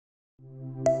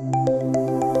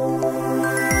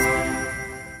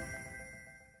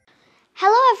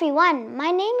Hello everyone,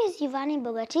 my name is Yuvani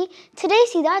Bogati. Today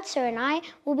Siddharth sir and I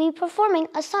will be performing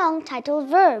a song titled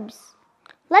Verbs.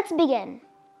 Let's begin.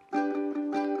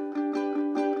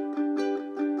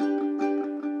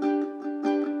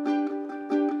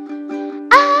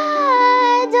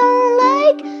 I don't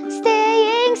like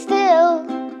staying still.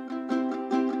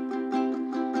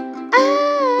 I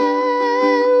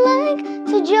like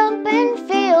to jump and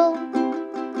feel.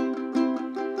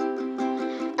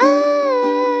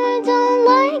 I don't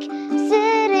like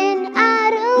sitting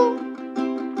idle.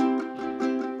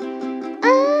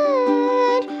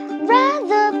 I'd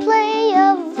rather play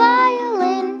a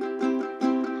violin.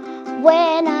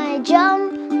 When I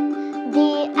jump,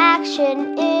 the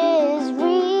action is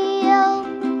real.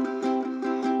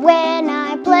 When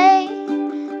I play,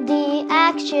 the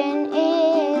action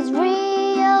is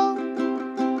real.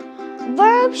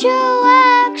 Verb show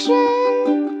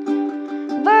action.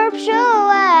 Verb show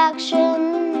action.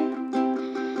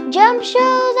 Jump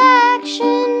shows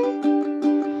action.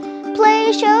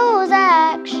 Play shows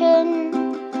action.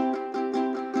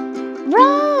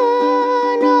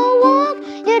 Run or walk,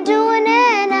 you're doing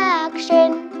an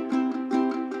action.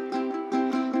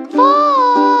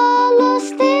 Fall or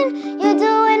stand, you're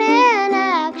doing an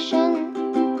action.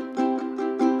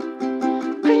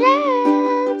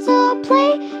 Dance or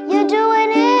play, you're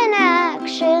doing an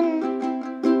action.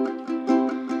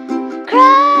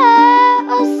 Cry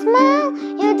or smile,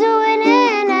 you're doing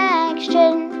an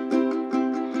action.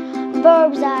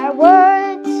 Verbs are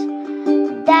words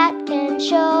that can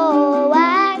show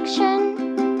action.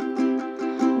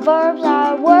 Verbs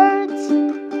are words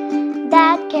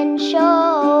that can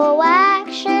show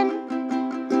action.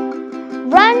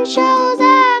 Run shows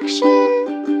action.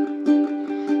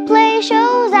 Play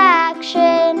shows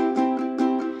action.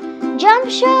 Jump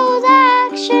shows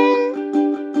action.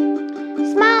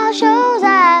 Smile shows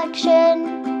action.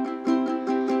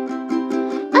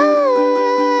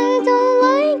 I don't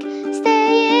like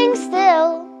staying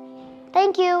still.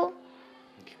 Thank you.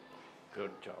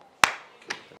 Good job.